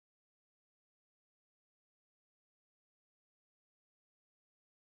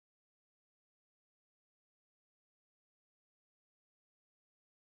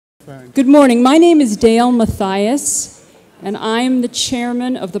Good morning. My name is Dale Mathias, and I'm the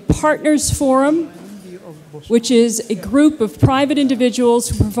chairman of the Partners Forum, which is a group of private individuals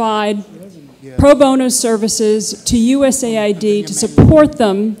who provide pro bono services to USAID to support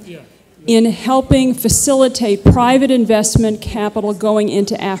them in helping facilitate private investment capital going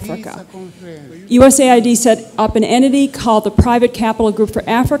into Africa. USAID set up an entity called the Private Capital Group for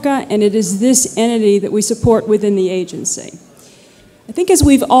Africa, and it is this entity that we support within the agency. I think as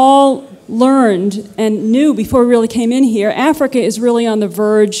we've all learned and knew before we really came in here, Africa is really on the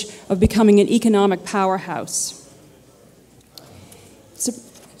verge of becoming an economic powerhouse.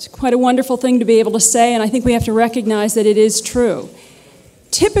 It's quite a wonderful thing to be able to say, and I think we have to recognize that it is true.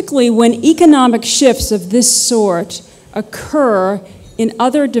 Typically, when economic shifts of this sort occur in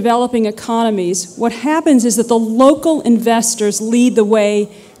other developing economies, what happens is that the local investors lead the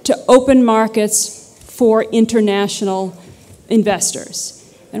way to open markets for international investors.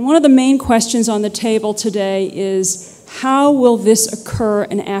 And one of the main questions on the table today is, how will this occur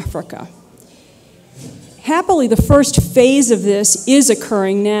in Africa? Happily, the first phase of this is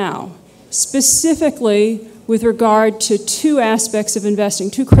occurring now, specifically with regard to two aspects of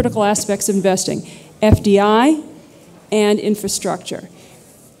investing, two critical aspects of investing, FDI and infrastructure.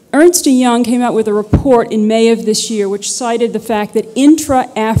 Ernst & Young came out with a report in May of this year which cited the fact that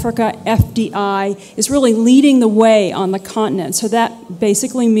intra-Africa FDI is really leading the way on the continent. So that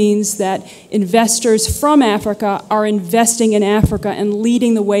basically means that investors from Africa are investing in Africa and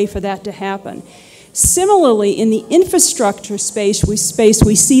leading the way for that to happen. Similarly, in the infrastructure space, we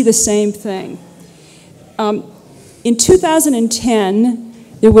see the same thing. In 2010,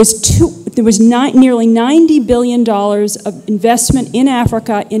 there was nearly $90 billion of investment in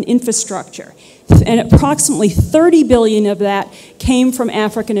Africa in infrastructure, and approximately $30 billion of that came from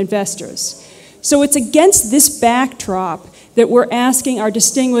African investors. So it's against this backdrop that we're asking our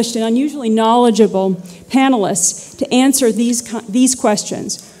distinguished and unusually knowledgeable panelists to answer these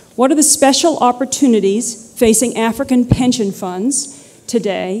questions. What are the special opportunities facing African pension funds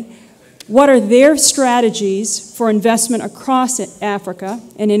today? What are their strategies for investment across Africa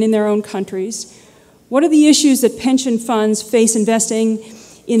and in their own countries? What are the issues that pension funds face investing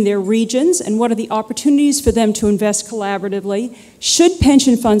in their regions, and what are the opportunities for them to invest collaboratively? Should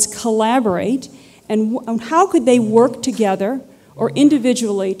pension funds collaborate, and how could they work together or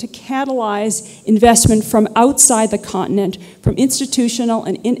individually to catalyze investment from outside the continent, from institutional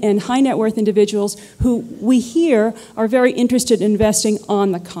and high net worth individuals who we hear are very interested in investing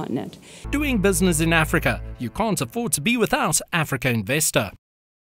on the continent? Doing business in Africa, you can't afford to be without Africa Investor.